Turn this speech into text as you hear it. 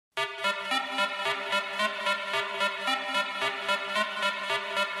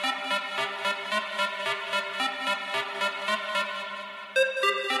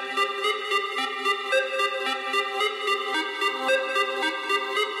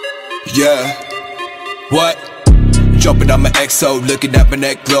Yeah. What? Jumping on my XO, looking at my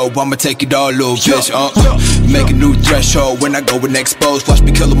neck glow. I'ma take it all, little bitch, make a new threshold when I go and expose. Watch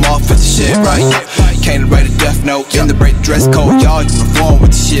me kill them off with the shit, right? Can't write a death note in the break dress code. Y'all uniform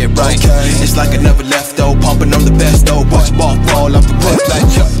with the shit, right? It's like I never left though, pumping on the best though. Watch the ball fall off the cliff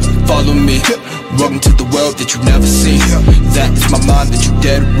like, follow me. Welcome to the world that you never seen. That is my mind that you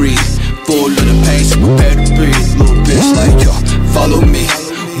dare to breathe. Full of the pain, so prepare to breathe. Little bitch like, follow me.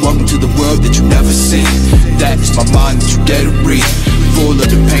 Welcome to the world that you never seen. That is my mind that you dare to breathe. Full of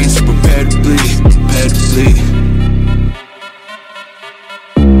the pain, so prepare to bleed. Prepare to bleed.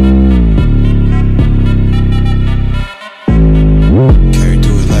 Can't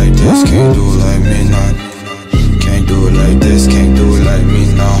do it like this, can't do it like me, nah. Can't do it like this, can't do it like me,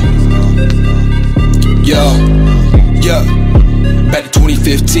 nah. Yo, back to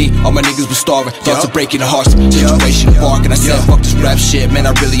 2015, all my niggas was starving. Thoughts of breaking the hearts, situation barking. I said fuck this rap shit, man,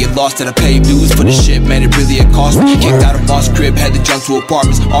 I really had lost it. I paid dues for the shit, man, it really had cost me. Kicked out of boss crib, had to jump to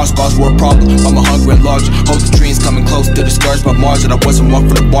apartments. All scars were a problem, I'm a hungry and larger. Hope the dreams coming close to discourage my margin. I wasn't one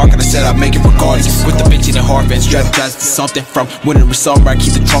for the bark, and I said I'd make it regardless. With the bitch in the heart, and strategized to something. From winter to summer, I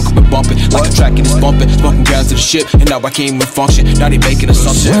keep the trunk up and bumping. Like a track and it's bumping, smoking grounds to the ship. And now I can't even function, now they making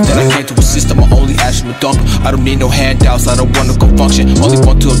assumptions. Then I came to a system, I only ask them to dump. I don't need no handouts, I don't wanna go function. Only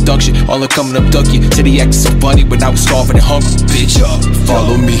want to abduction, all I'm coming abduct you. Till they acting so funny when I was starving and hungry. Bitch,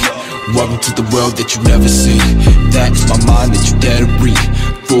 follow me. Welcome to the world that you never seen. That is my mind that you dare to breathe.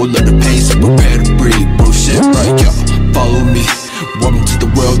 Full of the pain, so prepare to breathe. Bullshit, right, follow me. Welcome to the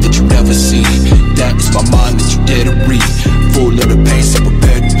world that you never seen. That is my mind that you dare to breathe. Full of the pain, so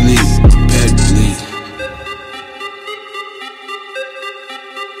prepare to breathe.